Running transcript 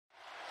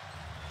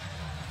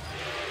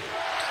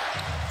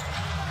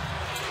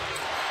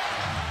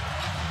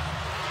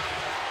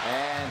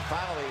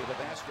finally the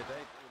basket.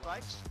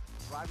 Strikes,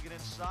 driving it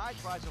inside,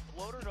 tries a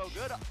floater, no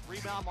good.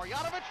 Rebound,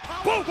 Marjanovic.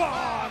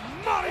 Boban!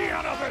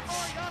 Marjanovic!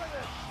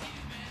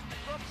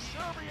 From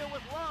Serbia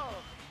with love.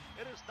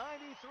 It is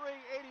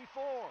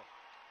 93-84.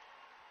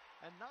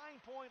 A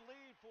 9-point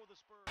lead for the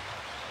Spurs.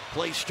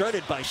 Play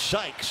started by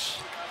Sykes.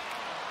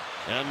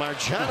 And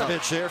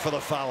Marjanovic there for the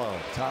follow.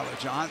 Tyler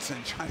Johnson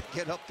trying to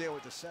get up there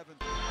with the 7.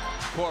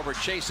 Korver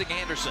chasing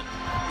Anderson.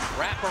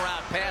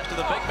 Wraparound pass to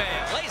the big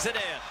man. Lays it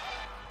in.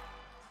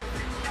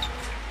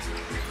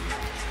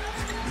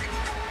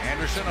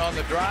 Anderson on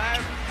the drive.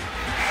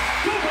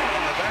 And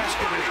the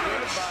basket is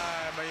good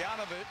by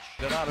Marjanovic.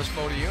 Donatas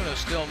Modiuna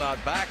still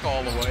not back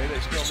all the way. They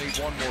still need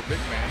one more big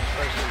man,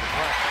 especially the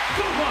front.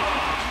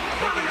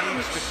 I think he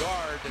needs to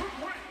guard.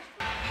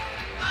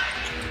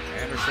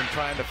 Anderson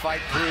trying to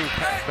fight through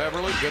Pat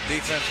Beverly. Good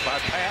defense by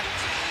Pat.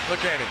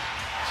 Look at him.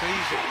 It's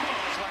easy.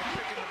 It's like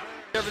picking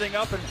the everything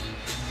up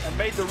and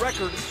made the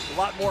record a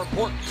lot more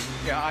important.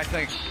 Yeah, I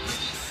think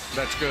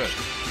that's good.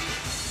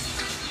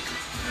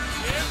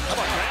 How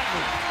about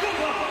that?